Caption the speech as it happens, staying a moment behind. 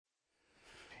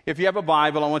If you have a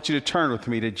Bible, I want you to turn with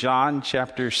me to John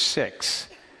chapter 6.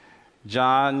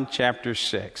 John chapter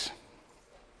 6.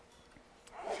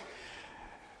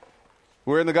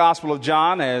 We're in the Gospel of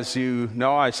John. As you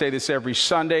know, I say this every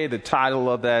Sunday. The title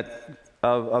of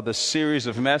the series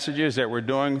of messages that we're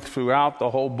doing throughout the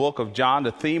whole book of John,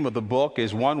 the theme of the book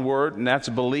is one word, and that's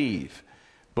believe.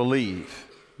 Believe.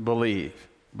 Believe.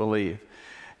 Believe.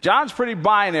 John's pretty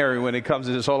binary when it comes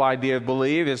to this whole idea of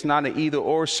believe. It's not an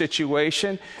either-or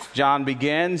situation. John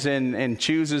begins and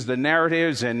chooses the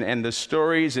narratives and the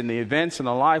stories and the events in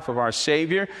the life of our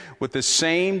Savior with the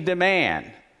same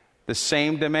demand. The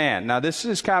same demand. Now, this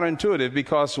is counterintuitive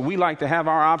because we like to have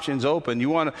our options open.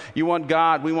 We want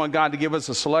God to give us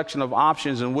a selection of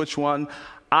options, and which one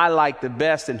I like the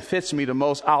best and fits me the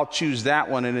most, I'll choose that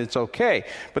one, and it's okay.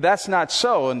 But that's not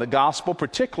so in the gospel,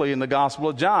 particularly in the Gospel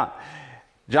of John.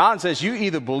 John says you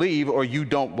either believe or you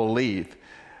don't believe.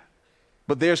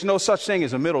 But there's no such thing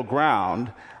as a middle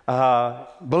ground.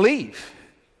 Believe.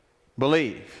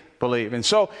 Believe. Believe. And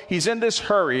so he's in this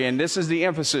hurry, and this is the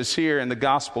emphasis here in the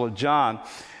Gospel of John.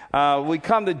 We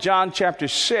come to John chapter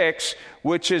 6,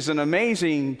 which is an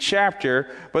amazing chapter,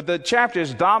 but the chapter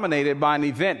is dominated by an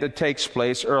event that takes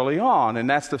place early on, and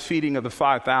that's the feeding of the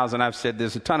 5,000. I've said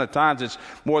this a ton of times. It's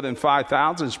more than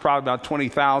 5,000. It's probably about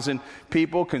 20,000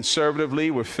 people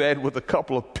conservatively were fed with a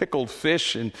couple of pickled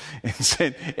fish and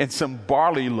some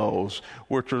barley loaves,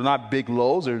 which are not big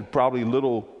loaves. They're probably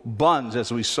little buns,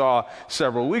 as we saw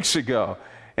several weeks ago.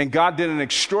 And God did an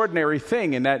extraordinary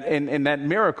thing in that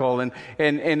miracle, and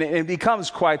it becomes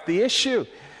quite the issue.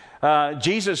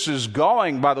 Jesus is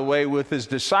going, by the way, with his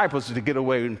disciples to get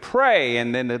away and pray,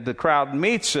 and then the crowd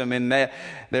meets him, and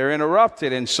they're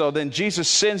interrupted. And so then Jesus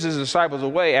sends his disciples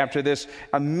away after this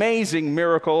amazing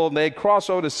miracle. They cross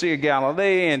over the Sea of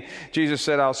Galilee, and Jesus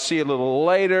said, I'll see you a little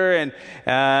later.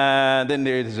 And then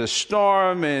there's a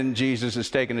storm, and Jesus is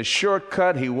taking a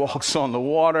shortcut. He walks on the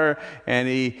water, and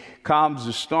he calms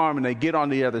the storm, and they get on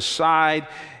the other side.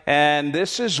 And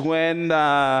this is when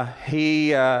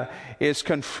he is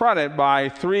confronted by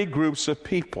three groups of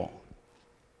people.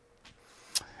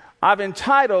 I've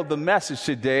entitled the message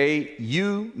today,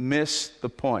 You Missed the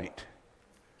Point.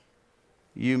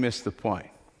 You missed the point.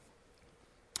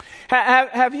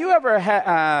 Have you ever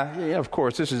had, of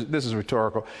course, this is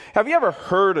rhetorical. Have you ever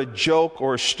heard a joke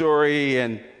or a story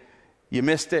and you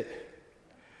missed it?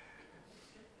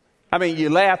 I mean, you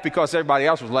laughed because everybody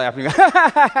else was laughing.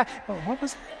 What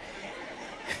was that?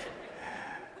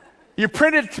 You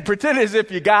pretend as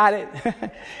if you got it.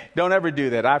 Don't ever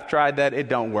do that. I've tried that. It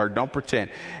don't work. Don't pretend.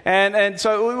 And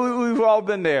so we've all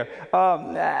been there.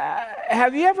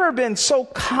 Have you ever been so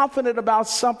confident about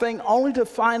something only to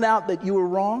find out that you were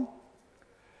wrong?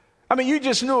 I mean, you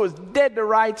just knew it was dead to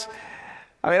rights.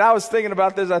 I mean, I was thinking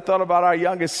about this. I thought about our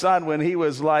youngest son when he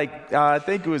was like, I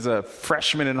think he was a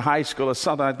freshman in high school or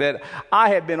something like that. I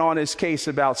had been on his case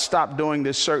about stop doing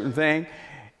this certain thing.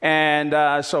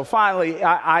 And so finally,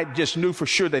 I just knew for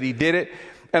sure that he did it.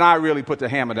 And I really put the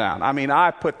hammer down. I mean,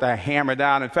 I put the hammer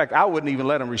down. In fact, I wouldn't even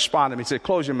let him respond to me. He said,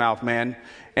 close your mouth, man.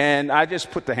 And I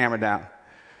just put the hammer down.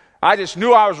 I just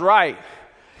knew I was right.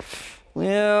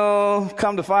 Well,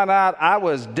 come to find out, I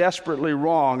was desperately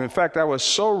wrong. In fact, I was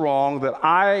so wrong that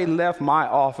I left my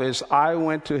office. I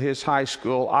went to his high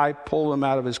school. I pulled him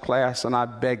out of his class, and I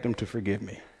begged him to forgive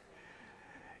me.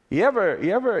 You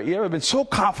ever been so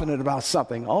confident about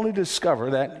something only to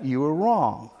discover that you were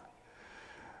wrong?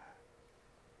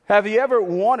 Have you ever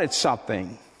wanted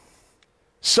something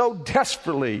so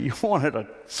desperately? You wanted a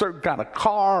certain kind of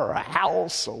car or a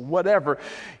house or whatever.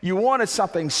 You wanted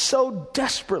something so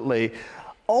desperately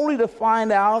only to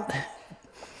find out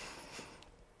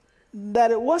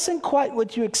that it wasn't quite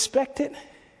what you expected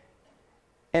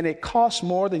and it cost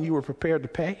more than you were prepared to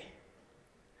pay?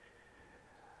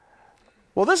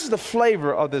 Well, this is the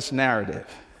flavor of this narrative.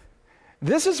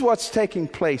 This is what's taking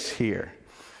place here.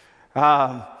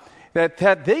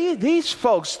 These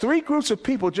folks, three groups of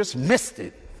people, just missed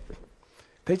it.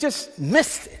 They just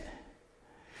missed it.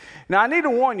 Now, I need to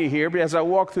warn you here, as I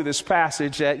walk through this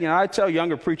passage, that, I tell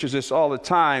younger preachers this all the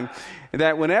time,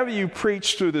 that whenever you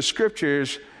preach through the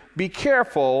scriptures, be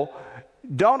careful.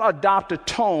 Don't adopt a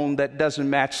tone that doesn't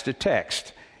match the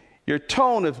text. Your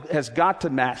tone has got to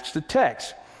match the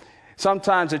text.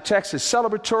 Sometimes the text is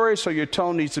celebratory, so your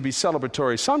tone needs to be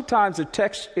celebratory. Sometimes the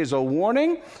text is a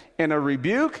warning and a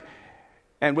rebuke,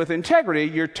 and with integrity,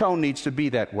 your tone needs to be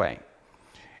that way.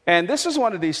 And this is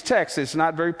one of these texts that's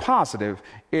not very positive.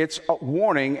 It's a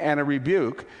warning and a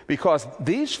rebuke because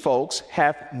these folks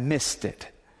have missed it.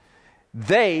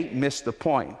 They missed the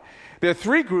point. There are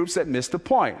three groups that missed the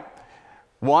point.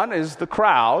 One is the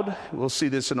crowd. We'll see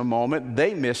this in a moment.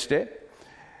 They missed it.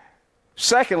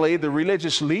 Secondly, the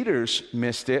religious leaders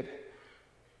missed it.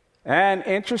 And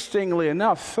interestingly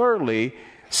enough, thirdly,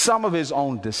 some of his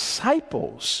own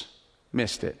disciples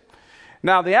missed it.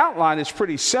 Now, the outline is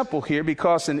pretty simple here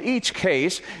because in each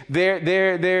case, there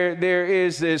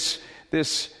is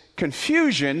this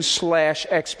confusion /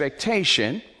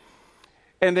 expectation,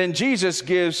 and then Jesus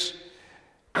gives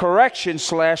correction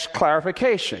 /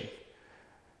 clarification.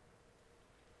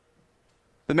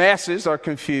 The masses are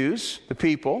confused, the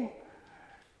people,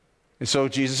 and so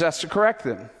Jesus has to correct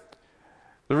them.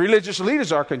 The religious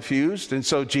leaders are confused, and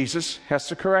so Jesus has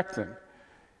to correct them.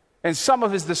 And some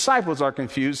of his disciples are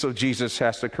confused, so Jesus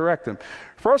has to correct them.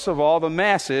 First of all, the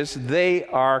masses, they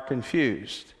are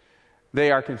confused.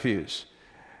 They are confused.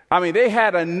 I mean, they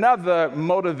had another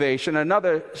motivation,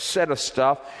 another set of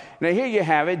stuff. Now, here you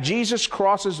have it. Jesus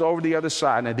crosses over the other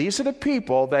side. Now, these are the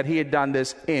people that he had done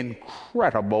this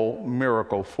incredible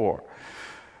miracle for.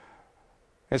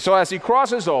 And so as he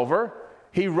crosses over,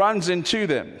 he runs into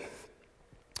them.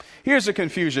 Here's the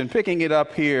confusion, picking it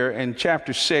up here in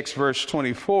chapter 6, verse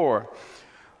 24.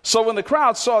 So when the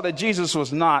crowd saw that Jesus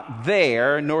was not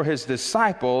there, nor his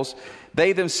disciples,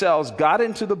 they themselves got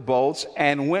into the boats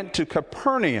and went to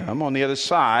Capernaum on the other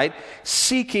side,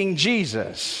 seeking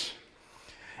Jesus.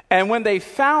 And when they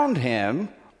found him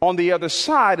on the other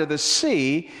side of the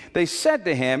sea, they said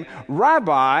to him,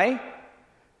 "Rabbi,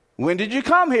 when did you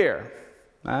come here?"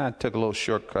 I took a little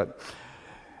shortcut.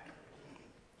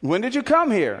 "When did you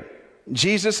come here?"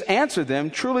 Jesus answered them,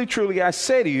 "Truly, truly, I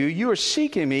say to you, you are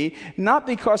seeking me not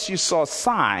because you saw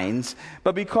signs,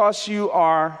 but because you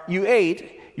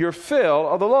ate your fill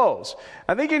of the loaves."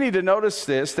 I think you need to notice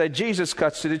this, that Jesus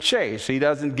cuts to the chase. He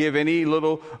doesn't give any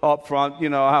little upfront,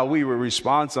 how we would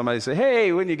respond. Somebody say,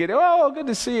 "Hey, when you get here, oh, good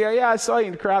to see you. Yeah, I saw you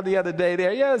in the crowd the other day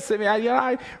there. Yes,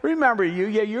 I remember you.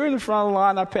 Yeah, you're in the front of the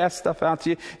line. I passed stuff out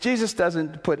to you." Jesus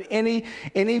doesn't put any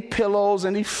pillows,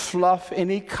 any fluff,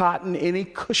 any cotton, any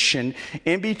cushion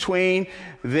in between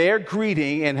their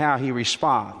greeting and how he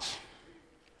responds.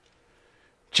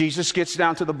 Jesus gets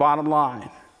down to the bottom line,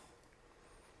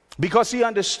 because he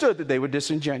understood that they were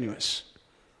disingenuous.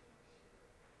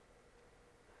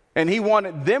 And he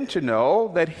wanted them to know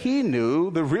that he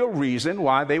knew the real reason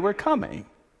why they were coming.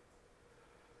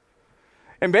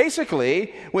 And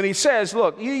basically, when he says,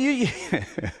 "Look, you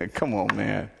come on,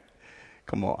 man.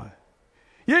 Come on.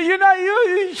 You're not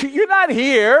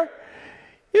here.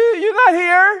 You're not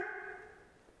here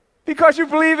because you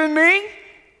believe in me.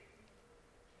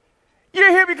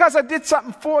 You're here because I did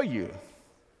something for you.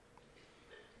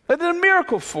 I did a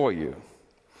miracle for you."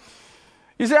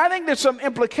 You see, I think there's some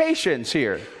implications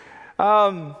here.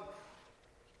 The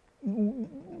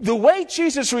way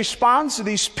Jesus responds to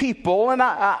these people, and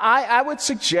I would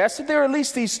suggest that there are at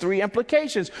least these three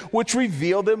implications which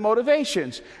reveal their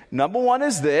motivations. Number one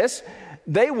is this: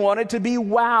 they wanted to be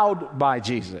wowed by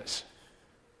Jesus.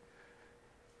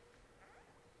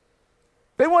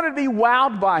 They wanted to be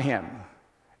wowed by him,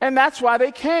 and that's why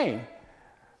they came.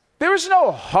 There was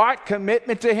no heart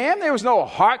commitment to him. There was no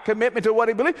heart commitment to what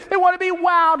he believed. They want to be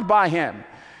wowed by him.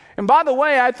 And by the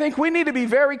way, I think we need to be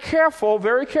very careful,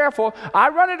 very careful. I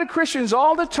run into Christians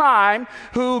all the time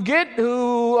who get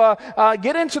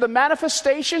into the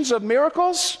manifestations of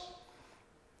miracles,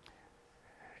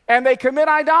 and they commit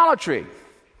idolatry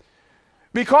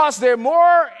because they're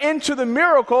more into the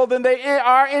miracle than they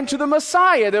are into the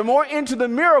Messiah. They're more into the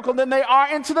miracle than they are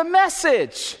into the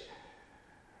message.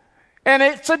 And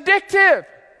it's addictive.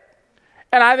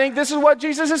 And I think this is what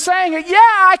Jesus is saying. Yeah,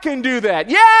 I can do that.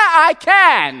 Yeah, I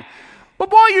can. But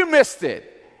boy, you missed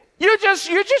it. You just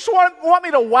want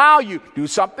me to wow you. Do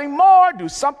something more, do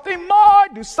something more,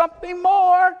 do something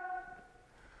more.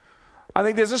 I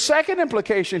think there's a second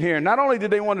implication here. Not only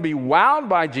did they want to be wowed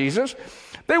by Jesus,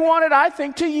 they wanted, I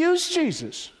think, to use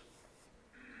Jesus.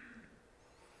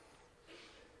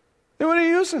 They want to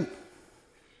use him.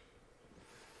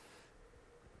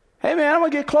 Hey, man, I'm going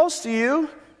to get close to you.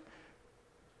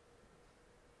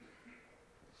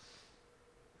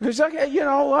 Because, you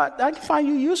know what? I can find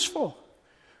you useful.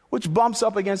 Which bumps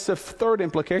up against the third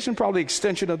implication, probably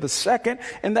extension of the second,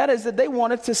 and that is that they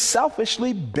wanted to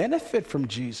selfishly benefit from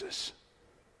Jesus.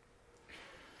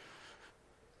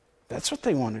 That's what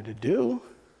they wanted to do.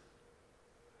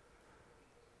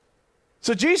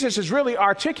 So Jesus is really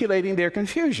articulating their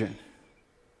confusion.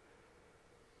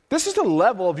 This is the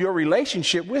level of your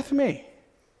relationship with me.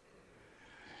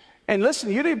 And listen,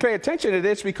 you need to pay attention to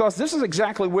this because this is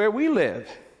exactly where we live.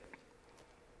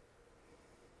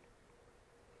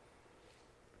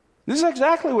 This is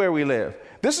exactly where we live.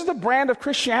 This is the brand of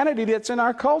Christianity that's in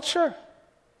our culture.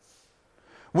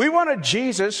 We want a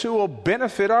Jesus who will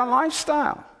benefit our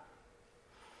lifestyle.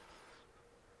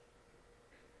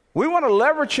 We want to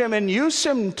leverage him and use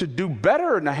him to do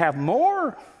better and to have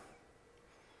more.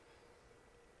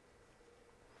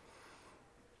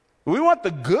 We want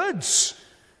the goods.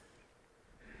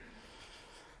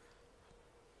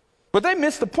 But they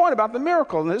missed the point about the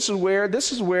miracle, and this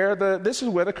is where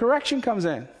the correction comes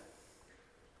in.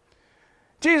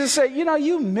 Jesus said,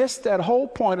 you missed that whole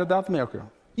point about the miracle.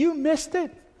 You missed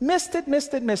it. Missed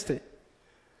it.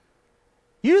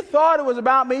 You thought it was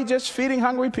about me just feeding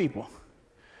hungry people.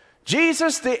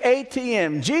 Jesus, the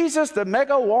ATM. Jesus, the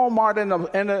mega Walmart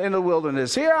in the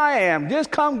wilderness. Here I am.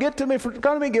 Just come to me,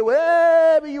 get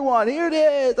whatever you want. Here it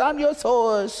is. I'm your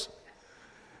source.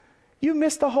 You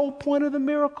missed the whole point of the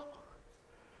miracle.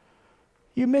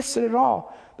 You missed it at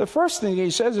all. The first thing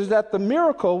he says is that the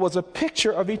miracle was a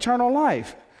picture of eternal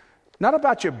life. Not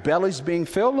about your bellies being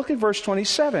filled. Look at verse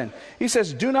 27. He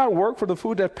says, do not work for the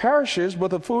food that perishes, but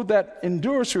the food that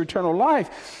endures to eternal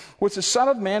life, which the Son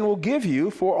of Man will give you,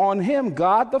 for on him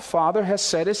God the Father has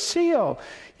set his seal.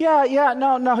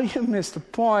 No, you missed the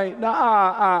point.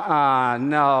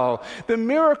 No. The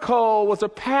miracle was a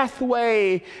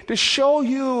pathway to show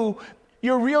you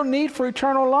your real need for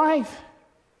eternal life.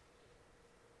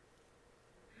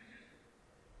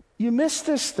 You missed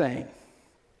this thing.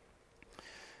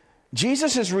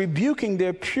 Jesus is rebuking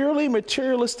their purely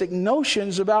materialistic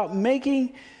notions about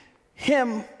making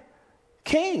him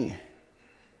king.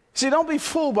 See, don't be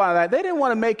fooled by that. They didn't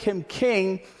want to make him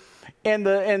king in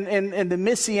the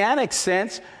messianic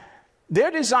sense.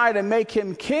 Their desire to make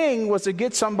him king was to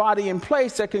get somebody in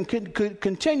place that could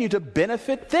continue to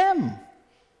benefit them.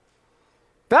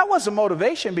 That was the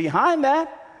motivation behind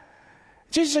that.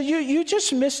 Jesus said, you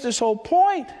just missed this whole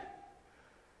point.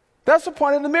 That's the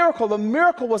point of the miracle. The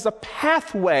miracle was a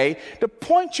pathway to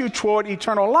point you toward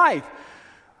eternal life.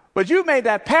 But you made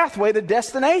that pathway the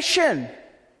destination.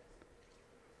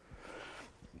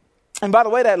 And by the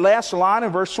way, that last line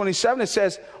in verse 27, it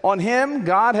says, on him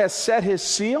God has set his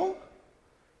seal.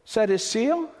 Set his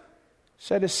seal?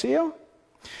 Set his seal?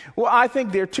 Well, I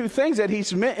think there are two things that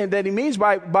he means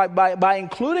by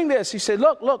including this. He said,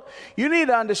 look, you need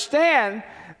to understand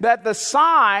that the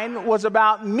sign was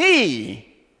about me.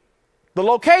 The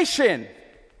location,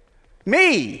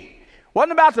 me.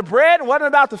 Wasn't about the bread, wasn't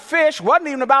about the fish, wasn't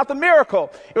even about the miracle.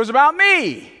 It was about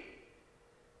me. It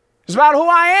was about who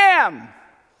I am. It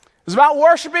was about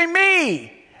worshiping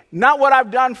me, not what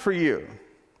I've done for you.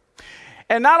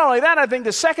 And not only that, I think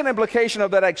the second implication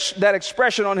of that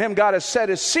expression, on him God has set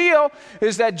his seal,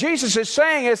 is that Jesus is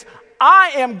saying is,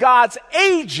 I am God's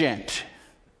agent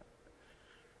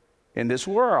in this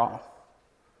world.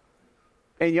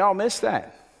 And y'all miss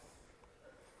that.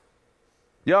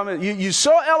 You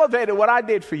so elevated what I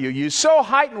did for you. You so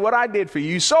heightened what I did for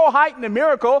you. You so heightened the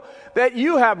miracle that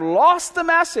you have lost the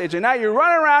message. And now you're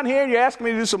running around here and you're asking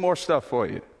me to do some more stuff for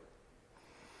you.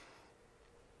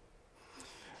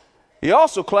 He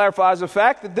also clarifies the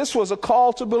fact that this was a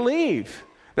call to believe.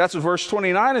 That's what verse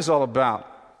 29 is all about.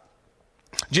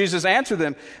 Jesus answered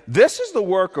them, this is the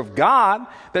work of God,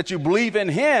 that you believe in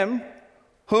him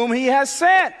whom he has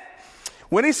sent.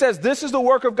 When he says this is the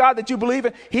work of God that you believe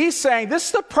in, he's saying this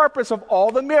is the purpose of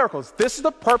all the miracles. This is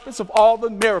the purpose of all the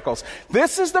miracles.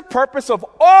 This is the purpose of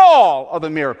all of the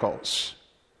miracles.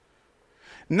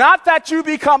 Not that you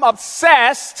become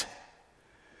obsessed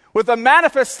with the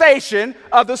manifestation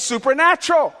of the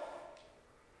supernatural.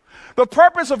 The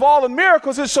purpose of all the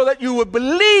miracles is so that you would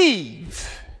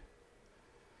believe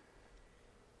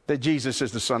that Jesus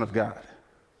is the Son of God.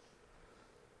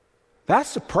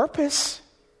 That's the purpose.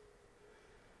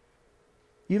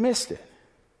 You missed it.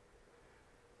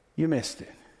 You missed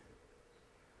it.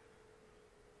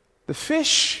 The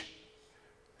fish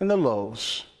and the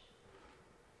loaves,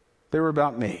 they were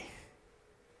about me.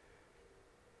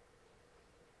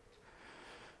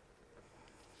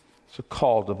 It's a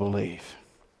call to believe.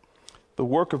 The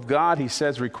work of God, he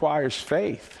says, requires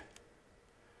faith.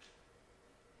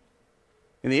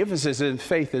 And the emphasis is in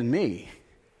faith in me.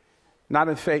 Not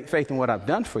in faith in what I've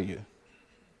done for you,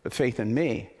 but faith in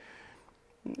me.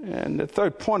 And the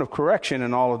third point of correction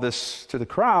in all of this to the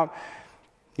crowd,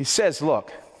 he says,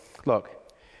 look,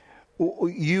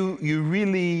 you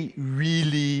really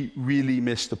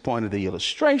missed the point of the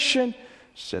illustration.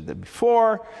 Said that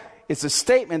before. It's a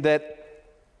statement that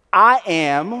I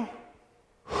am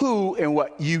who and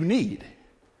what you need.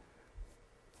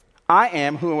 I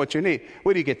am who and what you need.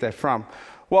 Where do you get that from?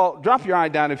 Well, drop your eye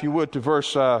down, if you would, to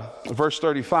verse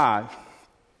 35.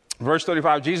 Verse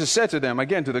 35, Jesus said to them,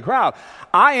 again to the crowd,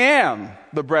 I am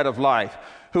the bread of life.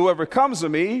 Whoever comes to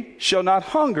me shall not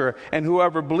hunger, and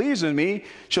whoever believes in me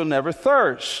shall never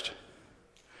thirst.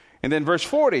 And then verse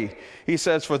 40, he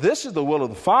says, for this is the will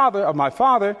of my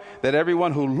Father, that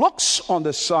everyone who looks on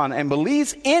the Son and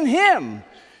believes in him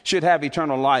should have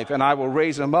eternal life, and I will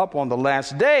raise him up on the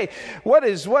last day. What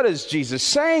is Jesus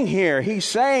saying here? He's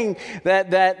saying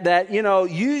that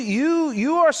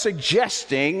you are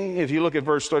suggesting, if you look at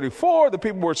verse 34, the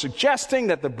people were suggesting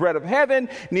that the bread of heaven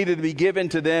needed to be given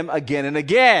to them again and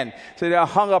again. So they're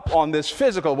hung up on this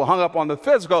physical, hung up on the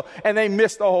physical, and they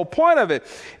missed the whole point of it.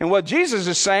 And what Jesus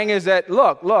is saying is that,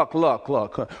 look.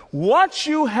 Once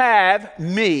you have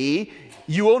me,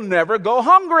 you will never go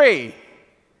hungry.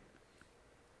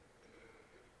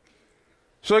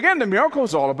 So again, the miracle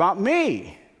is all about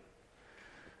me.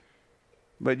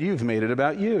 But you've made it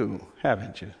about you,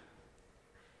 haven't you?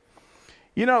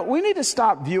 You know, we need to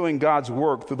stop viewing God's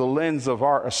work through the lens of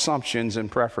our assumptions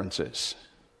and preferences.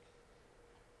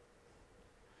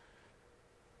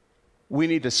 We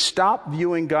need to stop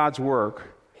viewing God's work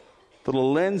through the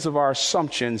lens of our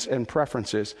assumptions and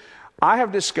preferences. I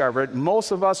have discovered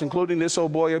most of us, including this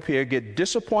old boy up here, get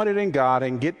disappointed in God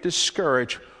and get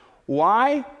discouraged.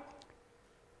 Why?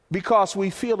 Because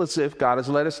we feel as if God has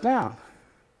let us down.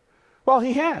 Well,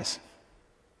 he has.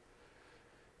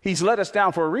 He's let us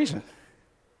down for a reason.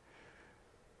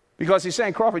 Because he's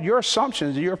saying, Crawford, your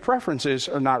assumptions and your preferences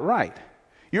are not right.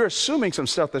 You're assuming some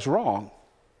stuff that's wrong.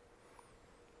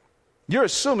 You're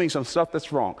assuming some stuff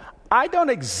that's wrong. I don't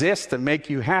exist to make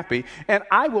you happy, and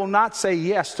I will not say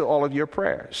yes to all of your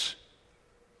prayers.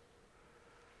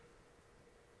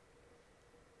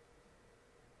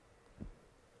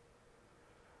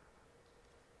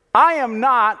 I am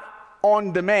not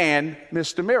on demand,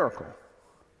 Mr. Miracle.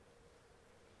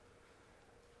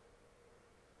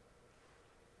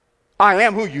 I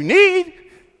am who you need,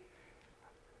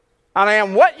 and I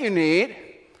am what you need,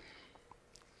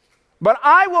 but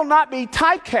I will not be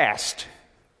typecast.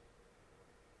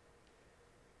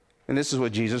 And this is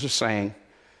what Jesus is saying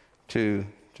to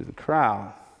the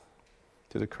crowd.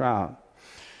 To the crowd.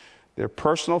 Their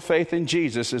personal faith in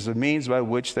Jesus is the means by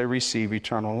which they receive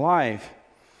eternal life.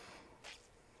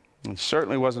 It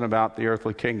certainly wasn't about the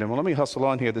earthly kingdom. Well, let me hustle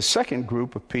on here. The second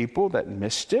group of people that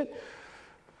missed it,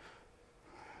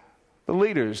 the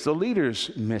leaders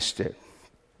missed it.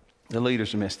 The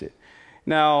leaders missed it.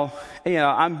 Now,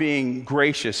 I'm being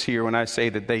gracious here when I say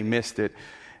that they missed it.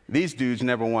 These dudes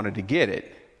never wanted to get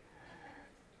it.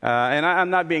 And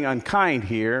I'm not being unkind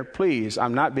here. Please,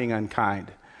 I'm not being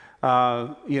unkind.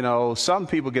 Some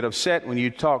people get upset when you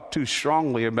talk too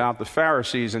strongly about the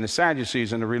Pharisees and the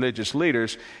Sadducees and the religious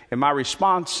leaders. And my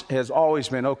response has always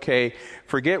been, okay,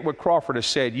 forget what Crawford has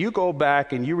said. You go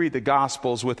back and you read the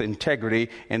Gospels with integrity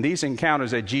and these encounters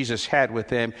that Jesus had with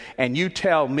them, and you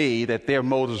tell me that their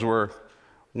motives were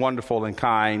wonderful and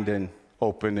kind and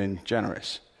open and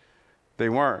generous. They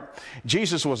weren't.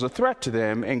 Jesus was a threat to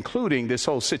them, including this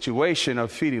whole situation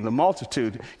of feeding the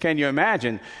multitude. Can you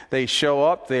imagine? They show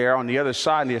up there on the other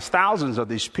side, and there's thousands of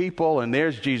these people, and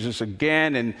there's Jesus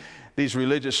again, and these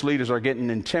religious leaders are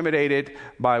getting intimidated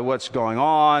by what's going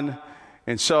on.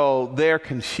 And so they're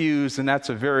confused, and that's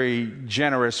a very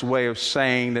generous way of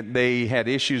saying that they had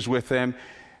issues with him.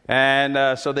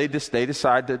 And so they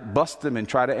decide to bust him and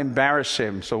try to embarrass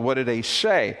him. So what do they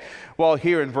say? Well,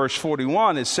 here in verse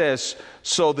 41, it says,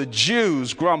 so the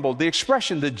Jews grumbled. The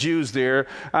expression the Jews there,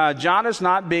 John is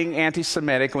not being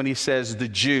anti-Semitic when he says the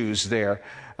Jews there.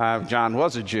 John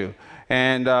was a Jew.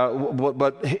 And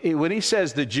but when he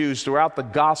says the Jews throughout the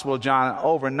Gospel of John,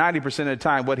 over 90% of the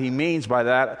time, what he means by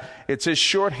that, it's his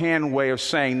shorthand way of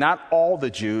saying not all the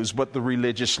Jews, but the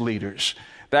religious leaders.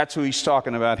 That's who he's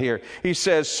talking about here. He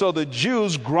says, so the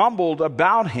Jews grumbled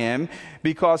about him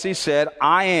because he said,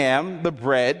 I am the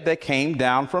bread that came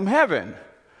down from heaven.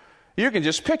 You can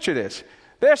just picture this.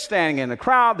 They're standing in the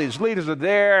crowd. These leaders are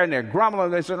there, and they're grumbling.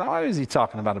 They said, oh, is he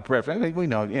talking about a bread? We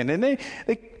know. And then they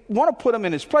want to put him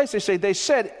in his place. They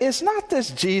said, is not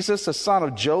this Jesus, the son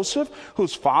of Joseph,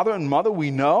 whose father and mother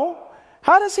we know?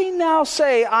 How does he now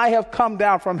say, I have come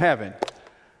down from heaven?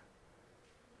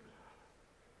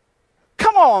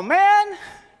 Come on, man.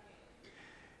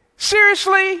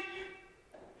 Seriously?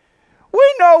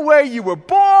 We know where you were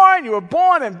born. You were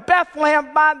born in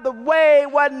Bethlehem, by the way.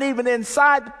 It wasn't even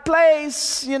inside the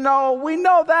place. We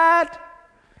know that.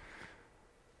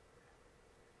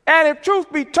 And if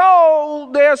truth be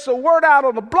told, there's a word out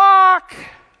on the block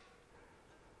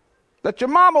that your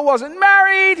mama wasn't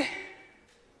married.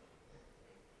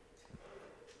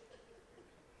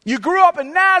 You grew up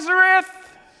in Nazareth.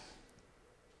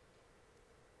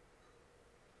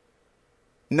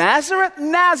 Nazareth?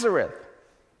 Nazareth.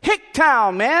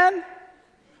 Hicktown, man.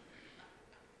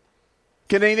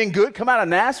 Can anything good come out of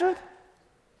Nazareth?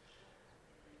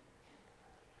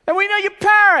 And we know your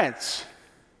parents.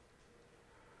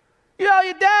 You know,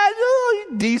 your dad,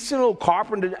 decent little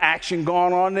carpenter action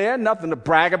going on there, nothing to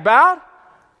brag about.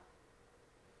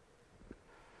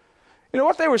 You know,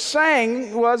 what they were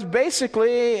saying was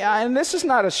basically, and this is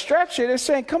not a stretch here, they're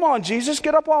saying, come on, Jesus,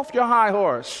 get up off your high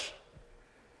horse.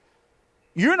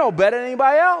 You're no better than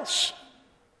anybody else.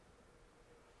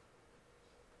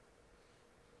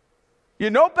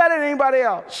 You're no better than anybody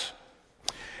else.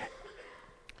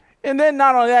 And then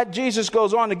not only that, Jesus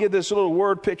goes on to give this little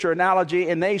word picture analogy,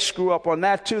 and they screw up on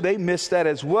that too. They missed that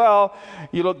as well.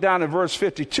 You look down at verse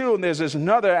 52, and there's this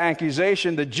another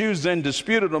accusation. The Jews then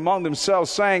disputed among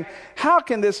themselves, saying, how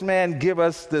can this man give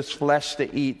us this flesh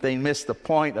to eat? They missed the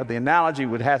point of the analogy,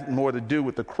 which had more to do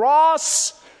with the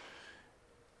cross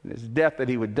and his death, that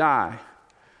he would die.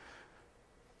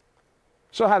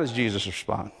 So how does Jesus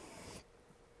respond?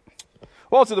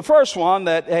 Well, to the first one,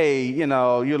 that, hey, you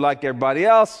know, you're like everybody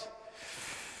else.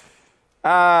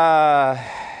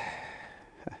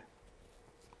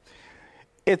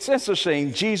 It's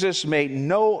interesting. Jesus made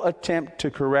no attempt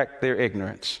to correct their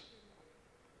ignorance.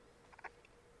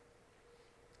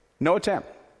 No attempt.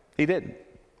 He didn't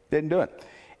do it.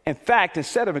 In fact,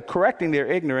 instead of correcting their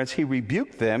ignorance, he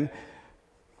rebuked them.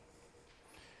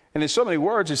 And in so many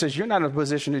words, he says, you're not in a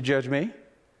position to judge me.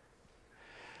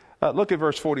 Look at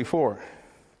verse 44.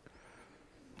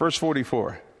 Verse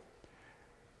 44.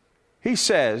 He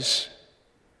says,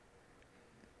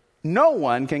 no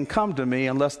one can come to me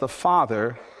unless the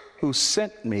Father who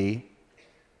sent me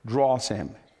draws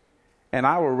him, and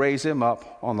I will raise him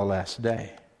up on the last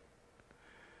day.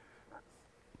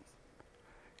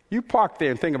 You park there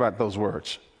and think about those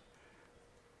words.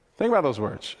 Think about those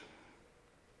words.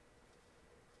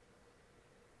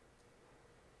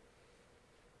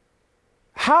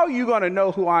 How are you going to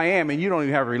know who I am and you don't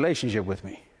even have a relationship with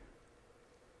me?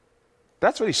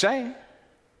 That's what he's saying.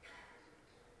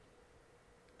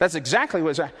 That's exactly what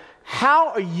he's saying. How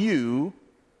are you're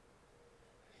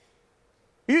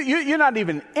not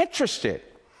even interested.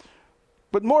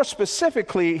 But more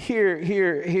specifically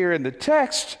here in the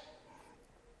text,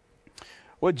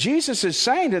 what Jesus is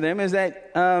saying to them is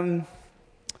that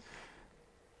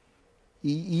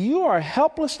you are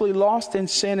helplessly lost in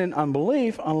sin and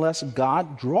unbelief unless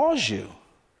God draws you.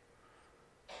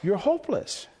 You're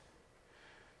hopeless.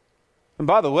 And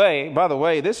by the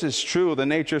way, this is true of the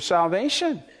nature of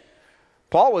salvation.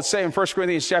 Paul would say in 1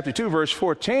 Corinthians chapter 2, verse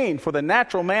 14, for the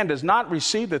natural man does not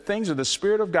receive the things of the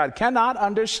Spirit of God, cannot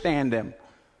understand them.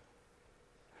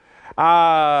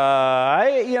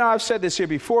 I've said this here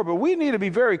before, but we need to be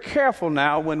very careful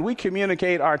now when we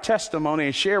communicate our testimony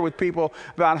and share with people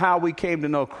about how we came to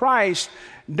know Christ.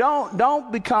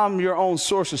 Don't become your own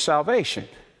source of salvation.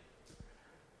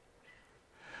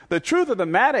 The truth of the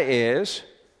matter is,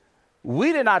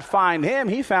 we did not find him,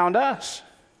 he found us.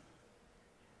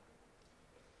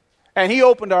 And he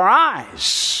opened our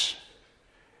eyes.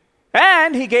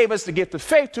 And he gave us the gift of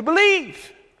faith to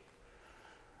believe.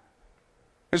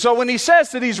 And so when he says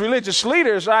to these religious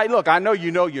leaders, look, I know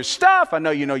you know your stuff. I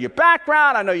know you know your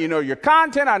background. I know you know your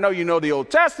content. I know you know the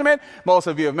Old Testament. Most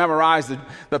of you have memorized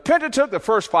the Pentateuch, the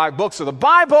first 5 books of the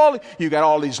Bible. You got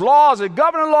all these laws that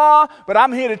govern law. But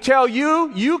I'm here to tell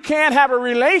you, you can't have a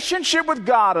relationship with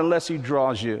God unless he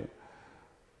draws you.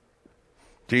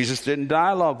 Jesus didn't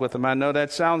dialogue with them. I know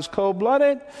that sounds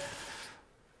cold-blooded.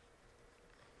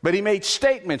 But he made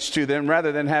statements to them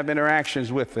rather than have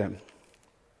interactions with them.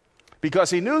 Because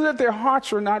he knew that their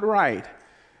hearts were not right.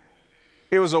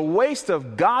 It was a waste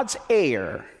of God's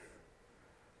air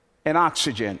and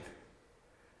oxygen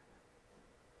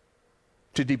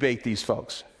to debate these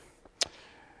folks.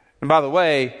 And by the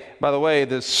way,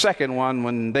 the second one,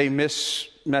 when they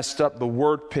messed up the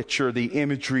word picture, the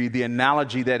imagery, the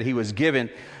analogy that he was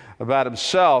given about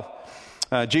himself,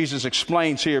 Jesus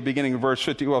explains here, beginning in verse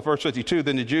 52,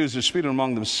 then the Jews disputed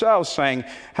among themselves, saying,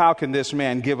 how can this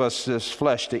man give us this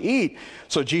flesh to eat?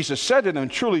 So Jesus said to them,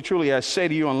 truly, truly, I say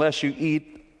to you, unless you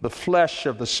eat the flesh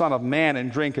of the Son of Man and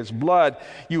drink his blood,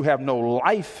 you have no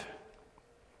life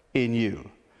in you.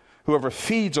 Whoever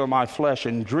feeds on my flesh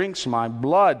and drinks my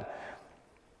blood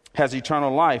has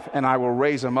eternal life, and I will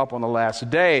raise him up on the last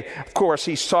day. Of course,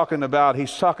 he's talking about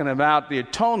the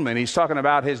atonement. He's talking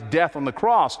about his death on the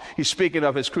cross. He's speaking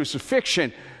of his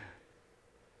crucifixion.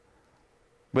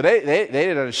 But they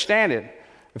didn't understand it.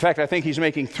 In fact, I think he's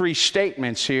making 3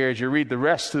 statements here as you read the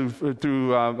rest through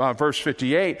verse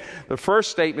 58. The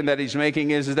first statement that he's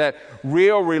making is that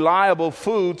real, reliable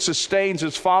food sustains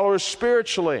its followers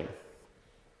spiritually.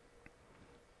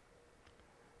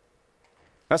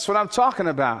 That's what I'm talking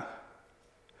about.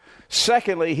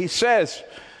 Secondly, he says,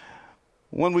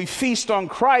 when we feast on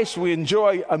Christ, we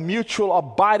enjoy a mutual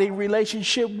abiding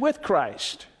relationship with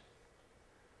Christ.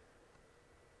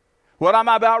 What I'm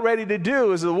about ready to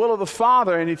do is the will of the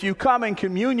Father, and if you come in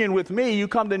communion with me, you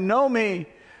come to know me.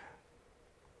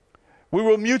 We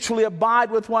will mutually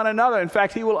abide with one another. In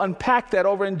fact, he will unpack that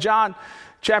over in John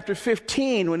chapter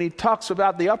 15 when he talks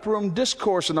about the upper room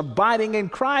discourse and abiding in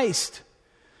Christ.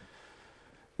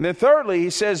 And then thirdly,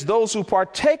 he says those who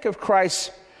partake of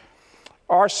Christ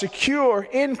are secure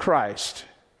in Christ.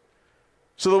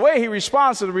 So the way he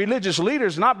responds to the religious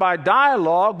leaders, not by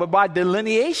dialogue, but by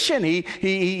delineation,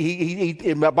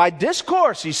 by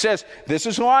discourse. He says, this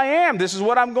is who I am. This is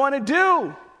what I'm going to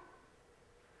do.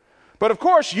 But of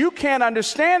course, you can't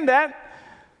understand that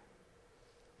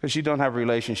because you don't have a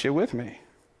relationship with me.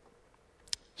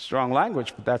 Strong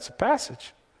language, but that's a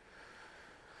passage.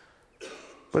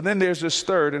 But then there's this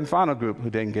third and final group who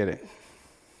didn't get it.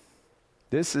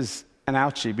 This is an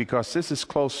ouchie because this is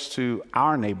close to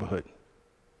our neighborhood.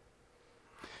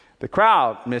 The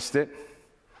crowd missed it.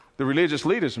 The religious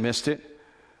leaders missed it.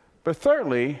 But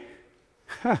thirdly,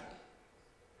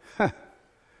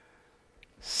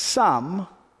 some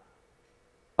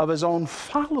of his own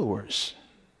followers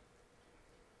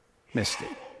missed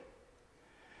it.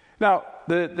 Now,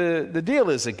 the deal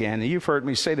is, again, and you've heard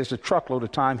me say this a truckload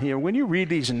of time here, when you read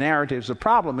these narratives, the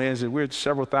problem is that we're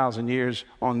several thousand years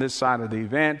on this side of the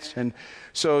events, and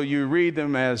so you read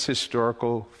them as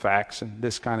historical facts and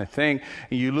this kind of thing,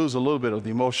 and you lose a little bit of the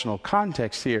emotional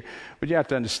context here. But you have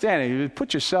to understand it. You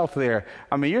put yourself there.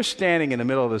 I mean, you're standing in the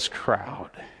middle of this crowd.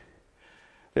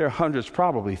 There are hundreds,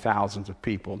 probably thousands of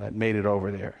people that made it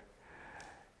over there.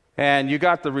 And you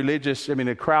got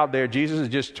the crowd there. Jesus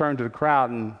had just turned to the crowd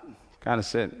and kind of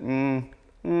said,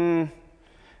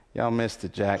 y'all missed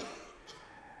it, Jack.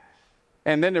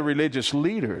 And then the religious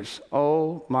leaders,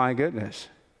 oh my goodness.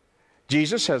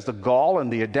 Jesus has the gall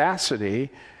and the audacity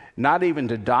not even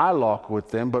to dialogue with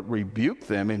them, but rebuke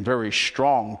them in very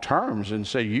strong terms and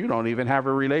say, you don't even have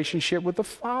a relationship with the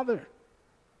Father.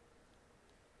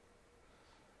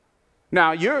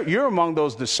 Now, you're among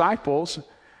those disciples,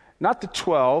 not the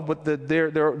 12, but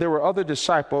there were other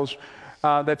disciples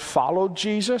that followed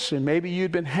Jesus, and maybe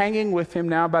you'd been hanging with him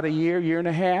now about a year and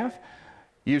a half.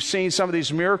 You've seen some of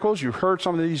these miracles, you've heard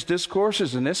some of these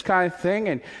discourses and this kind of thing,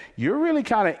 and you're really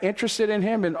kind of interested in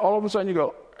him, and all of a sudden you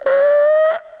go,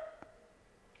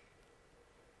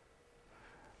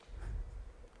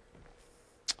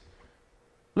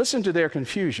 Listen to their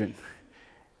confusion.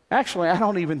 Actually, I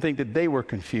don't even think that they were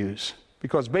confused,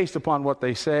 because based upon what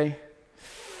they say,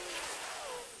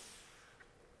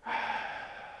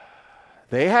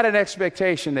 they had an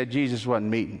expectation that Jesus wasn't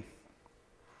meeting.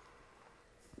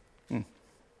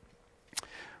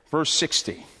 Verse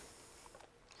 60.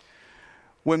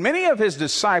 When many of his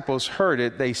disciples heard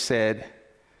it, they said,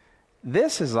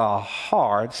 "This is a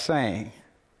hard saying.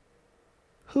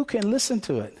 Who can listen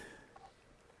to it?"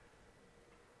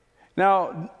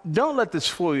 Now, don't let this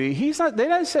fool you. They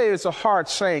didn't say it's a hard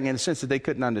saying in the sense that they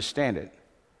couldn't understand it.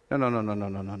 No.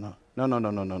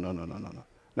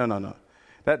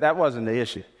 That wasn't the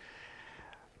issue.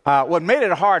 What made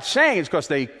it a hard saying is because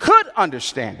they could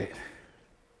understand it.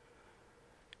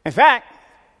 In fact,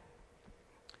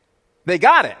 they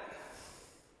got it.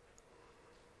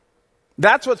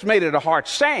 That's what's made it a hard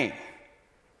saying.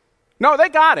 No, they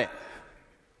got it.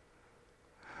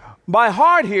 By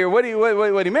hard here, what he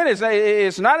meant is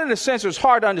it's not in the sense it was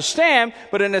hard to understand,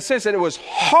 but in the sense that it was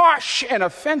harsh and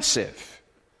offensive.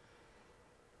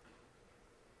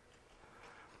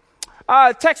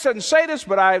 Text doesn't say this,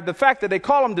 but the fact that they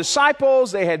call them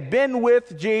disciples, they had been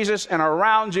with Jesus and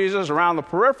around Jesus, around the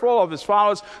peripheral of his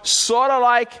followers, sort of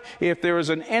like if there was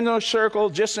an inner circle,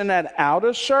 just in that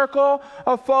outer circle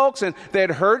of folks, and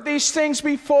they'd heard these things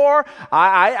before.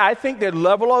 I think their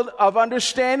level of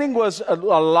understanding was a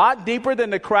lot deeper than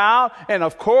the crowd, and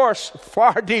of course,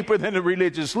 far deeper than the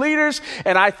religious leaders,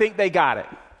 and I think they got it.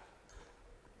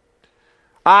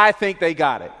 I think they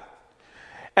got it.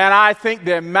 And I think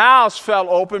their mouths fell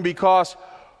open because,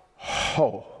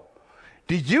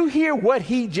 did you hear what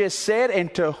he just said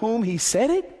and to whom he said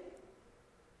it?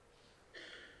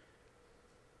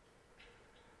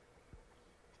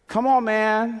 Come on,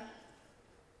 man.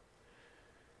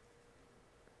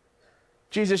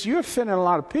 Jesus, you're offending a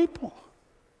lot of people.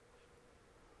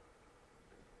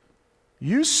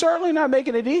 You're certainly not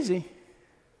making it easy.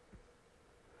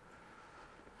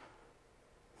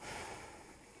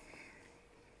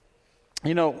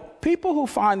 You know, people who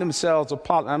find themselves I'm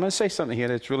going to say something here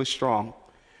that's really strong,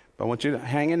 but I want you to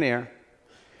hang in there.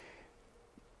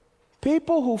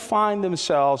 People who find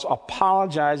themselves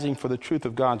apologizing for the truth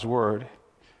of God's word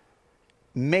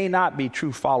may not be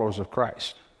true followers of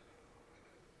Christ.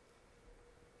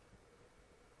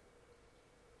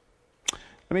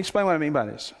 Let me explain what I mean by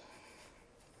this.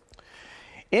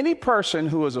 Any person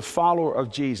who is a follower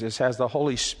of Jesus has the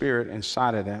Holy Spirit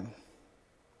inside of them.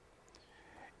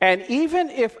 And even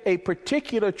if a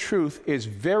particular truth is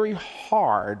very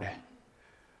hard,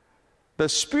 the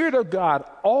Spirit of God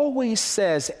always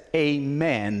says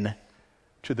amen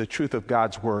to the truth of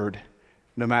God's word,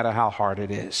 no matter how hard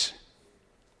it is.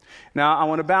 Now, I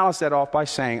want to balance that off by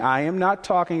saying I am not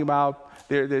talking about,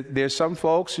 there's some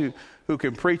folks who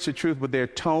can preach the truth, but their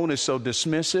tone is so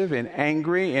dismissive and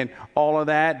angry and all of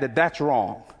that's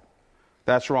wrong.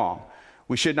 That's wrong.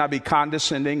 We should not be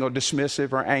condescending or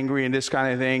dismissive or angry and this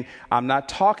kind of thing. I'm not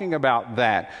talking about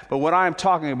that. But what I'm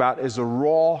talking about is the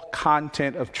raw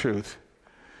content of truth.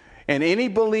 And any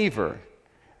believer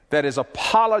that is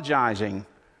apologizing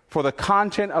for the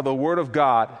content of the Word of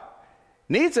God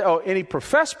or any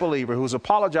professed believer who's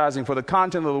apologizing for the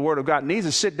content of the Word of God needs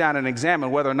to sit down and examine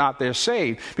whether or not they're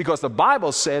saved, because the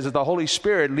Bible says that the Holy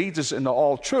Spirit leads us into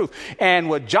all truth. And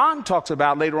what John talks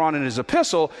about later on in his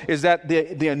epistle is that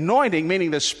the anointing,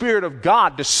 meaning the Spirit of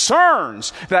God,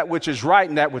 discerns that which is right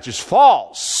and that which is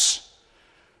false.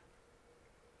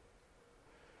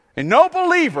 And no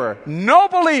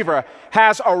believer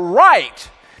has a right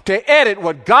to edit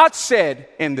what God said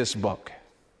in this book.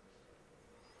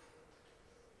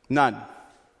 None.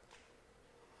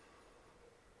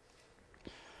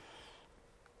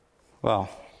 Well,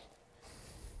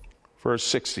 verse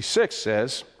 66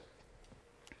 says,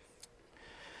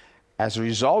 as a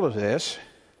result of this,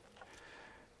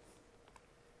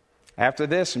 after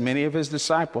this, many of his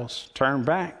disciples turned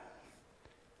back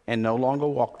and no longer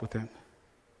walked with him.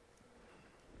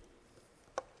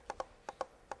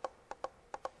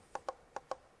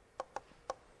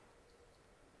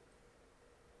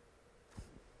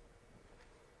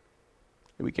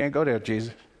 We can't go there,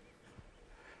 Jesus.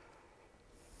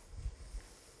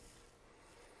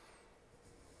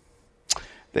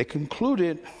 They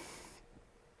concluded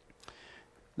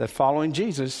that following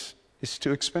Jesus is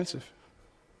too expensive.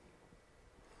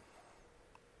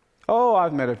 Oh,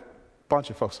 I've met a bunch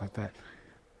of folks like that.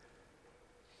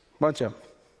 Bunch of them.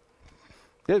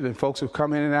 There's been folks who've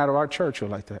come in and out of our church who are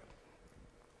like that.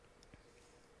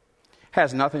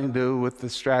 Has nothing to do with the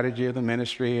strategy of the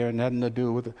ministry or nothing to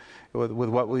do with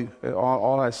what we,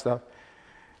 all that stuff.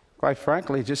 Quite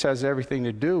frankly, it just has everything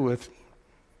to do with,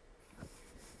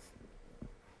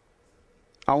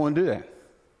 I won't do that.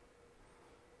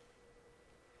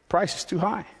 Price is too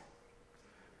high.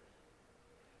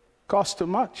 Costs too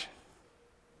much.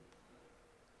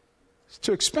 It's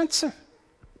too expensive.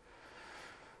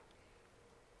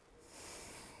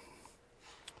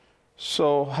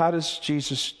 So how does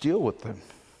Jesus deal with them?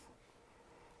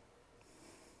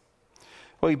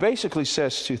 Well, he basically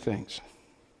says two things.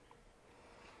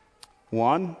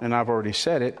 One, and I've already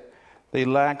said it, they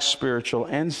lack spiritual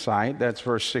insight. That's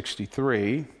verse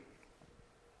 63.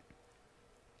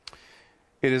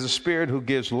 It is a spirit who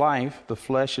gives life. The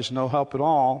flesh is no help at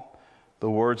all. The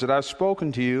words that I've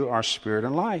spoken to you are spirit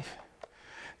and life.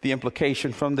 The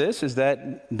implication from this is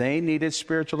that they needed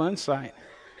spiritual insight.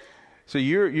 So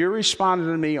you're responding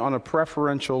to me on a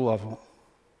preferential level.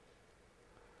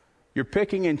 You're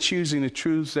picking and choosing the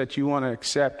truths that you want to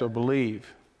accept or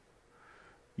believe.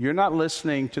 You're not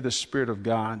listening to the Spirit of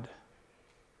God.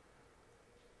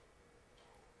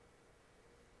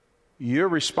 You're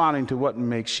responding to what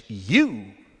makes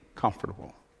you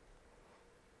comfortable.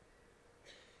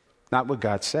 Not what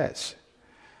God says.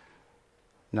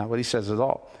 Not what he says at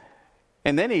all.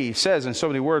 And then he says in so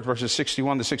many words, verses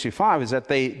 61 to 65, is that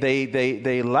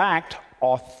they lacked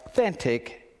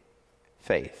authentic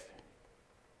faith.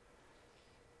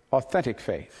 Authentic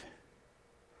faith.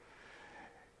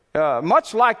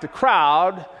 Much like the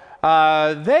crowd,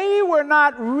 they were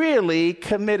not really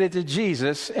committed to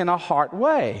Jesus in a heart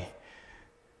way.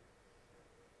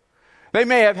 They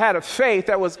may have had a faith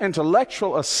that was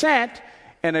intellectual assent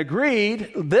and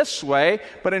agreed this way,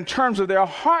 but in terms of their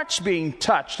hearts being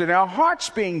touched and their hearts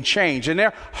being changed and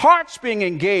their hearts being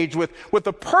engaged with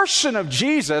the person of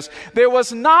Jesus, there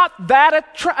was not that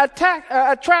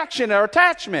attraction or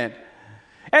attachment.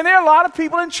 And there are a lot of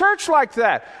people in church like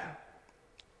that.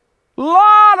 A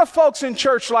lot of folks in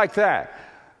church like that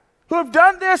who have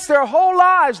done this their whole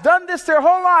lives,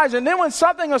 and then when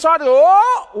something is hard to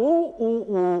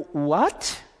go,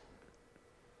 what?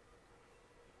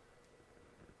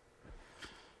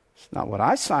 Not what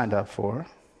I signed up for.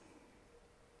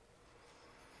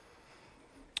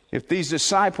 If these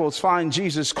disciples find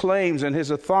Jesus' claims and his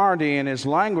authority and his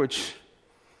language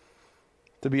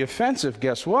to be offensive,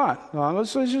 guess what? Well,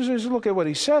 let's just look at what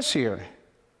he says here.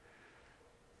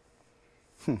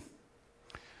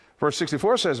 Verse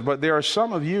 64 says, "But there are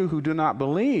some of you who do not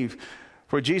believe."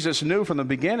 For Jesus knew from the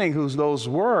beginning who those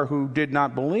were who did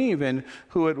not believe and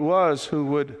who it was who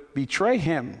would betray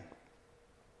him.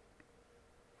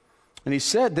 And he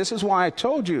said, "This is why I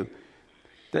told you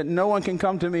that no one can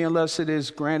come to me unless it is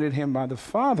granted him by the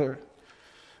Father."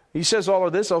 He says all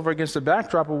of this over against the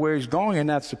backdrop of where he's going, and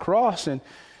that's the cross. And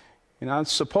I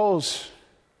suppose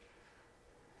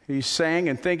he's saying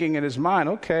and thinking in his mind,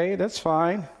 okay, that's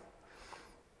fine.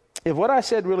 If what I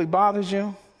said really bothers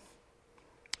you,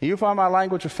 you find my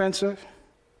language offensive,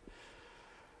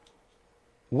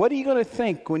 what are you going to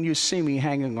think when you see me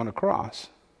hanging on a cross?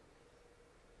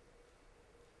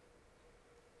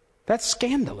 That's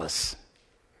scandalous.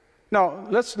 No,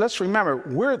 let's remember,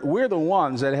 we're the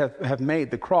ones that have made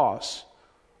the cross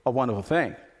a wonderful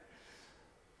thing.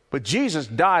 But Jesus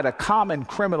died a common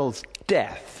criminal's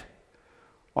death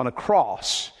on a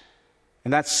cross,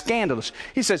 and that's scandalous.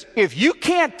 He says, if you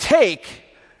can't take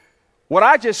what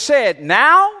I just said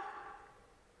now,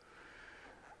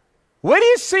 wait till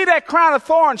you see that crown of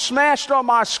thorns smashed on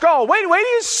my skull. Wait till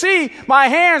you see my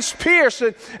hands pierced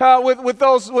with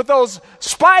those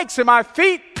spikes and my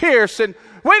feet pierced. And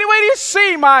wait till you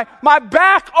see my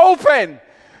back open.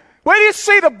 Wait till you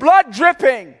see the blood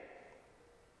dripping.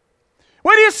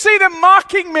 Wait till you see them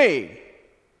mocking me.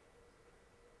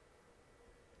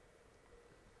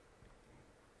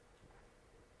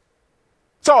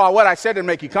 So what I said didn't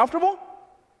make you comfortable?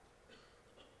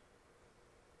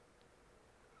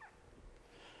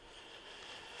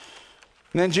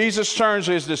 And then Jesus turns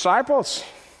to his disciples.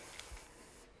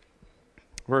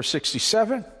 Verse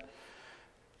 67.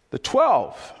 The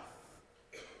 12,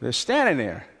 they're standing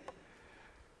there.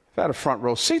 I've had a front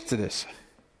row seat to this.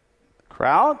 The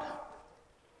crowd,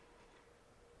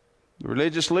 the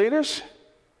religious leaders,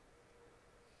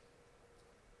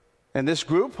 and this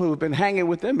group who have been hanging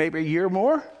with them maybe a year or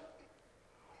more.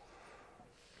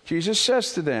 Jesus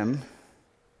says to them,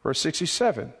 verse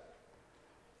 67,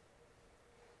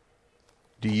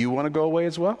 do you want to go away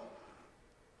as well?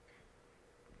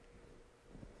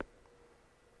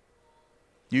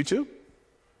 You too?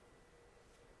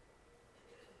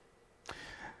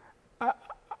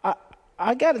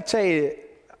 I got to tell you,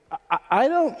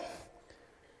 I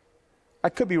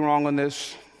could be wrong on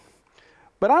this,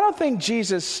 but I don't think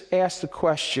Jesus asked the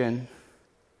question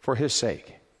for his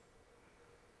sake.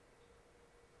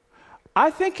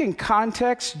 I think in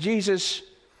context, Jesus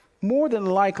more than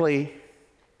likely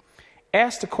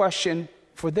asked the question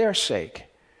for their sake.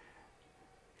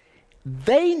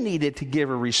 They needed to give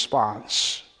a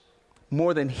response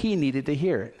more than he needed to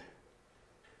hear it.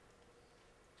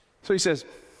 So he says,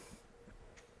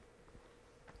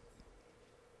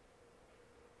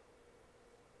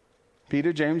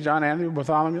 Peter, James, John, Andrew,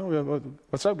 Bartholomew,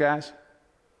 what's up, guys?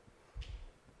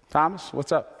 Thomas,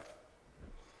 what's up?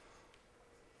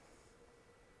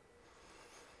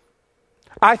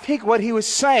 I think what he was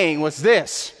saying was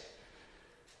this.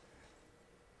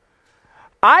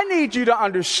 I need you to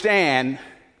understand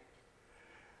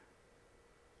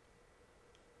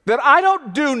that I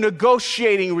don't do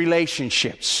negotiating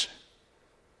relationships.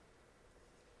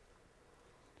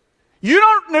 You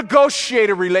don't negotiate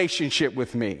a relationship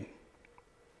with me.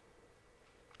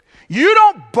 You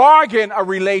don't bargain a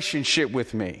relationship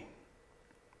with me.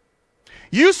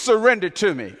 You surrender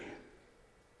to me.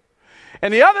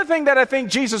 And the other thing that I think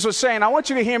Jesus was saying, I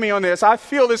want you to hear me on this. I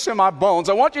feel this in my bones.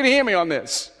 I want you to hear me on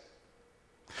this.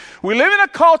 We live in a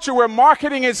culture where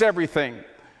marketing is everything.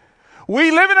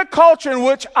 We live in a culture in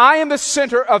which I am the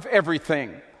center of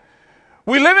everything.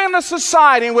 We live in a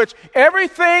society in which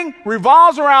everything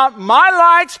revolves around my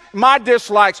likes, my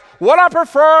dislikes, what I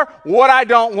prefer, what I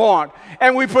don't want.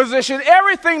 And we position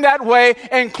everything that way,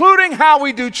 including how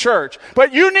we do church.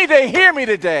 But you need to hear me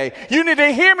today. You need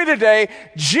to hear me today.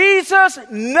 Jesus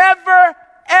never,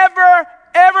 ever,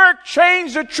 ever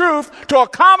changed the truth to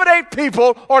accommodate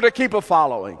people or to keep a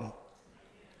following.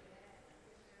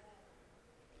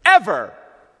 Ever.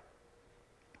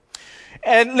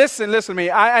 And listen to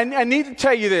me. I need to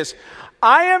tell you this.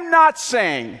 I am not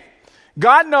saying,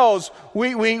 God knows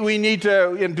we need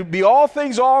to be all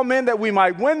things, all men, that we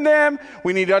might win them.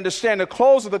 We need to understand the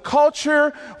clothes of the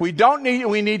culture. We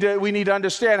need to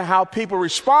understand how people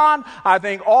respond. I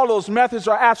think all those methods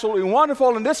are absolutely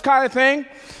wonderful and this kind of thing.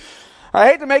 I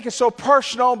hate to make it so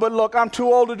personal, but look, I'm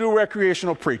too old to do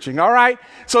recreational preaching, all right?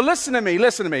 So listen to me.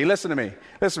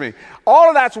 All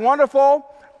of that's wonderful.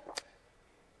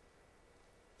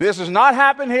 This has not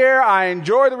happened here. I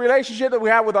enjoy the relationship that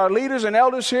we have with our leaders and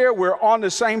elders here. We're on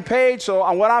the same page.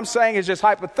 So what I'm saying is just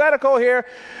hypothetical here.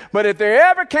 But if there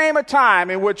ever came a time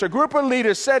in which a group of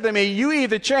leaders said to me, you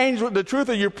either change the truth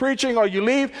of your preaching or you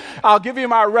leave, I'll give you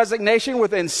my resignation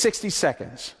within 60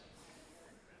 seconds.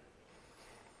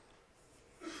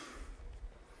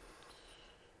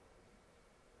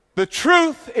 The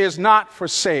truth is not for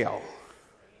sale.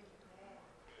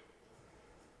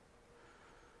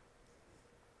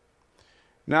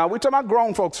 Now, we're talking about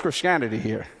grown folks' Christianity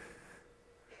here.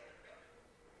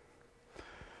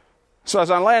 So as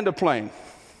I land the plane,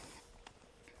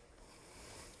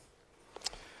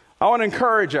 I want to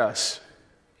encourage us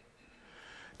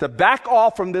to back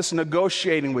off from this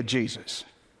negotiating with Jesus.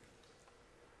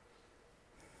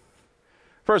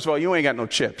 First of all, you ain't got no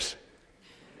chips.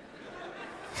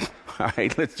 All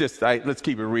right, let's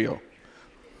keep it real.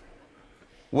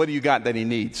 What do you got that he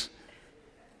needs?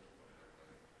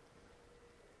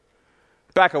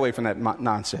 Back away from that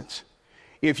nonsense.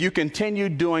 If you continue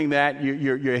doing that,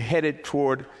 you're headed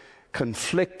toward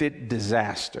conflicted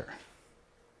disaster.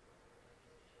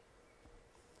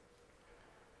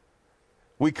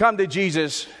 We come to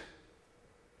Jesus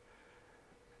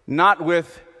not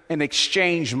with an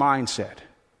exchange mindset.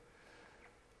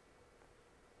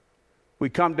 We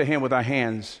come to him with our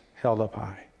hands held up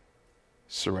high.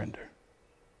 Surrender.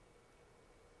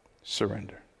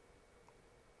 Surrender.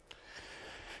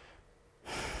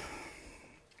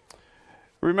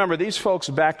 Remember, these folks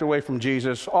backed away from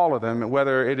Jesus, all of them,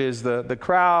 whether it is the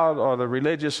crowd or the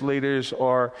religious leaders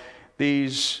or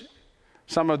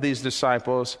some of these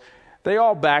disciples, they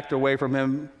all backed away from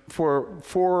him for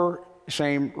four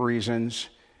same reasons.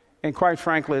 And quite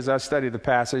frankly, as I study the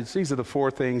passage, these are the four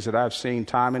things that I've seen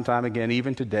time and time again,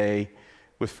 even today,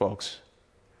 with folks.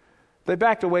 They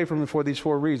backed away from him for these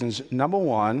four reasons. Number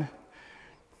one,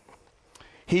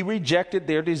 he rejected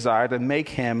their desire to make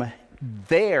him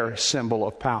their symbol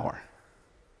of power.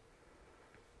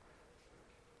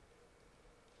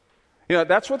 You know,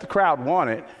 that's what the crowd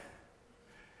wanted.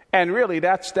 And really,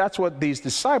 that's what these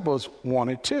disciples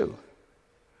wanted too.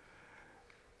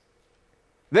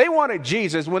 They wanted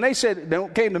Jesus. When they said they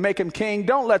came to make him king,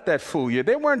 don't let that fool you.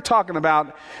 They weren't talking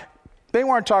about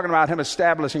him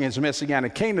establishing his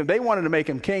messianic kingdom. They wanted to make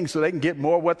him king so they can get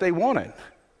more of what they wanted.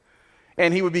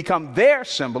 And he would become their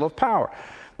symbol of power.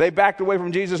 They backed away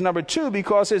from Jesus, number two,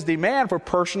 because his demand for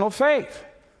personal faith.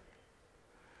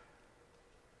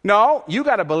 No, you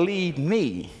got to believe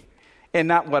me and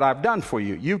not what I've done for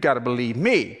you. You've got to believe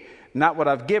me, not what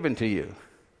I've given to you.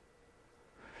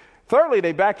 Thirdly,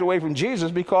 they backed away from Jesus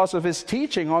because of his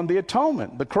teaching on the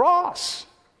atonement, the cross.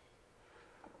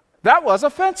 That was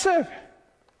offensive.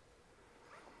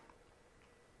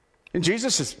 And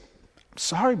Jesus says,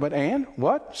 sorry, but and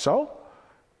what? So?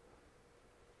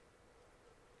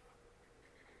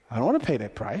 I don't want to pay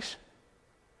that price.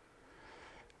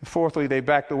 And fourthly, they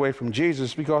backed away from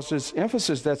Jesus because his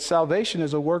emphasis that salvation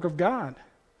is a work of God.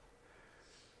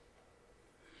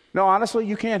 No, honestly,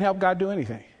 you can't help God do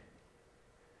anything.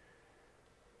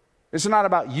 It's not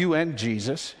about you and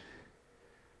Jesus.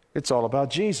 It's all about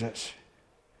Jesus.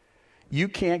 You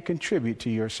can't contribute to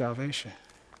your salvation.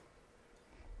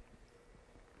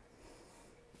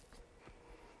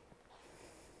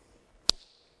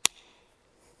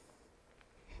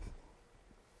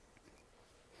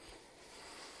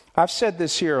 I've said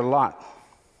this here a lot.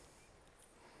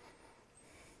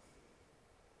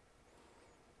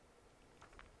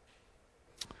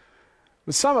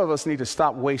 But some of us need to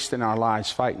stop wasting our lives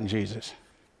fighting Jesus.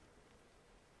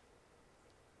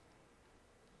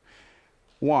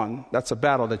 One, that's a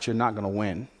battle that you're not going to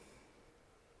win.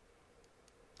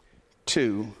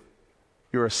 Two,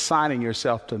 you're assigning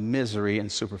yourself to misery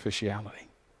and superficiality.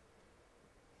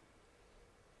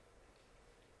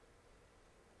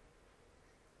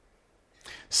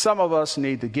 Some of us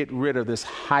need to get rid of this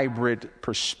hybrid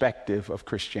perspective of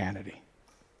Christianity.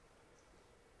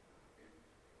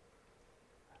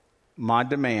 My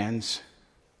demands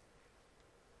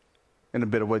and a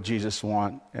bit of what Jesus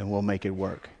wants, and we'll make it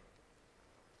work.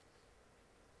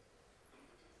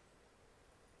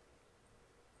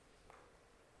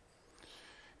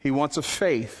 He wants a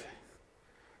faith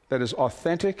that is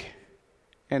authentic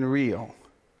and real,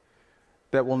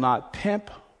 that will not pimp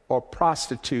or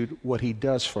prostitute what he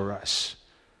does for us.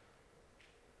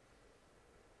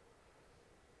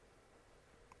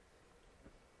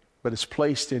 But it's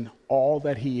placed in all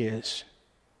that he is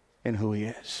and who he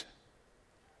is.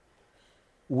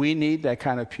 We need that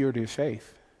kind of purity of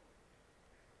faith.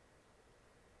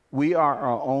 We are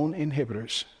our own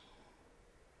inhibitors.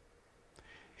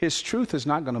 His truth is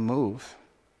not going to move.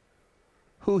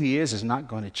 who he is not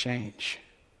going to change.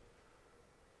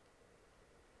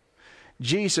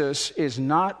 Jesus is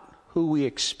not who we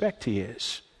expect he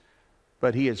is,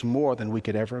 but he is more than we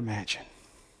could ever imagine.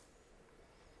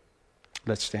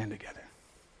 Let's stand together.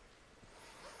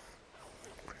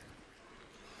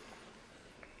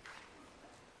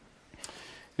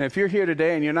 Now, if you're here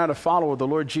today and you're not a follower of the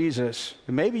Lord Jesus,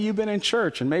 and maybe you've been in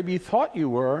church and maybe you thought you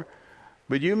were,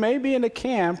 but you may be in the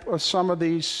camp of some of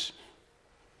these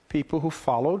people who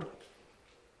followed.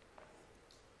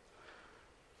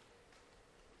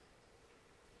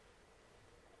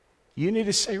 You need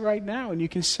to say right now, and you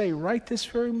can say right this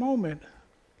very moment,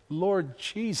 Lord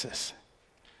Jesus,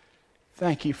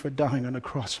 thank you for dying on the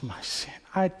cross for my sin.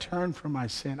 I turn from my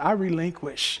sin. I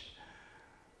relinquish.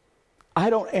 I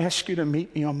don't ask you to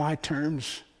meet me on my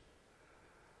terms.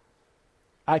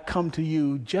 I come to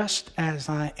you just as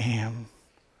I am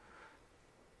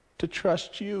to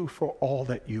trust you for all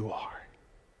that you are.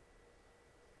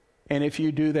 And if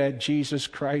you do that, Jesus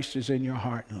Christ is in your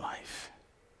heart and life.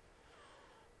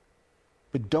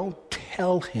 But don't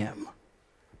tell him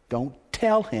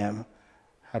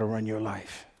how to run your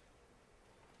life.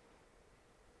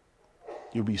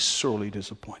 You'll be sorely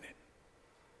disappointed.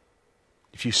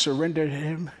 If you surrender to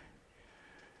him,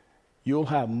 you'll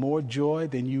have more joy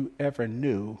than you ever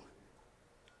knew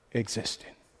existed.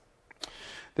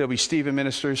 There'll be Stephen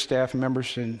ministers, staff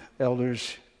members, and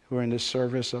elders who are in this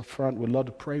service up front. We'd love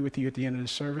to pray with you at the end of the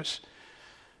service.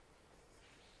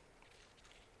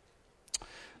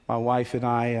 My wife and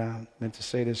I meant to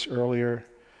say this earlier.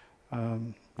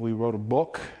 We wrote a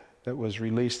book that was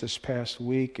released this past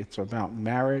week. It's about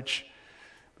marriage.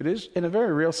 It is, in a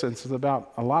very real sense, it's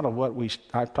about a lot of what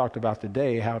I've talked about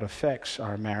today, how it affects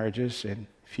our marriages and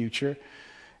future.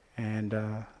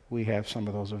 And we have some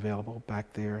of those available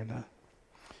back there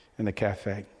in the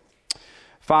cafe.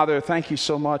 Father, thank you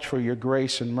so much for your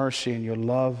grace and mercy and your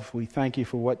love. We thank you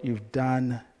for what you've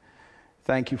done.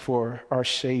 Thank you for our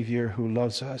Savior who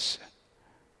loves us.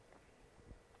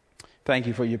 Thank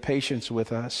you for your patience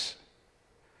with us.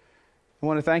 I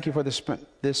want to thank you for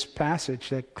this passage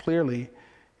that clearly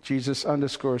Jesus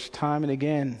underscores time and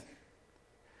again.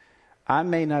 I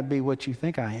may not be what you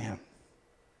think I am,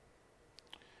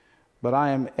 but I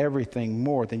am everything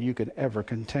more than you could ever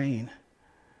contain.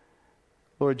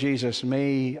 Lord Jesus,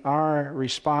 may our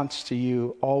response to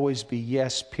you always be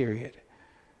yes, period.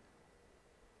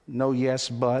 No yes,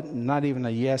 but, not even a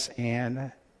yes,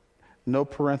 and, no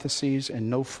parentheses and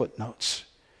no footnotes.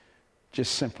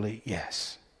 Just simply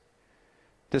yes.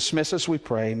 Dismiss us, we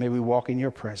pray. May we walk in your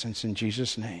presence. In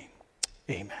Jesus' name,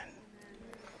 amen.